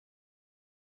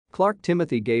Clarke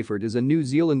Timothy Gayford is a New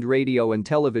Zealand radio and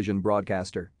television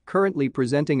broadcaster, currently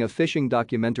presenting a fishing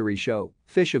documentary show,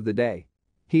 Fish of the Day.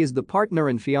 He is the partner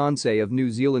and fiancé of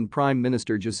New Zealand Prime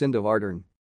Minister Jacinda Ardern.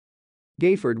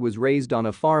 Gayford was raised on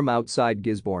a farm outside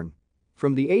Gisborne.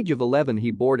 From the age of 11 he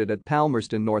boarded at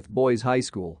Palmerston North Boys High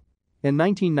School. In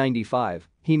 1995,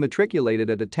 he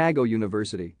matriculated at Otago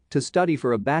University to study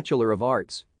for a Bachelor of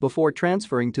Arts before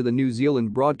transferring to the New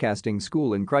Zealand Broadcasting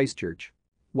School in Christchurch.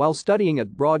 While studying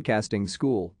at Broadcasting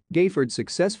School, Gayford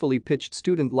successfully pitched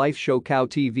student life show Cow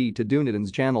TV to Dunedin's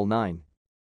Channel 9.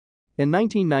 In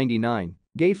 1999,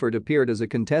 Gayford appeared as a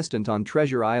contestant on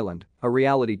Treasure Island, a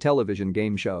reality television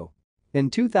game show. In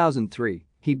 2003,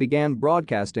 he began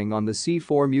broadcasting on the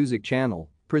C4 Music Channel,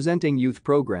 presenting youth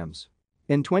programs.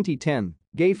 In 2010,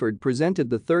 Gayford presented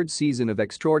the third season of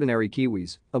Extraordinary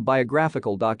Kiwis, a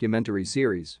biographical documentary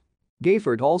series.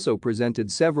 Gayford also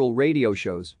presented several radio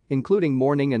shows, including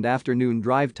morning and afternoon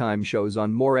drive time shows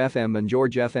on More FM and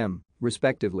George FM,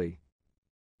 respectively.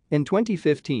 In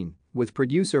 2015, with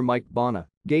producer Mike Bona,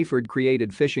 Gayford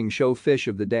created fishing show Fish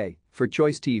of the Day for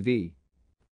Choice TV.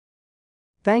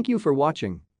 Thank you for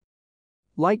watching.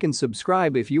 Like and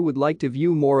subscribe if you would like to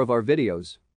view more of our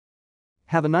videos.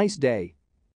 Have a nice day.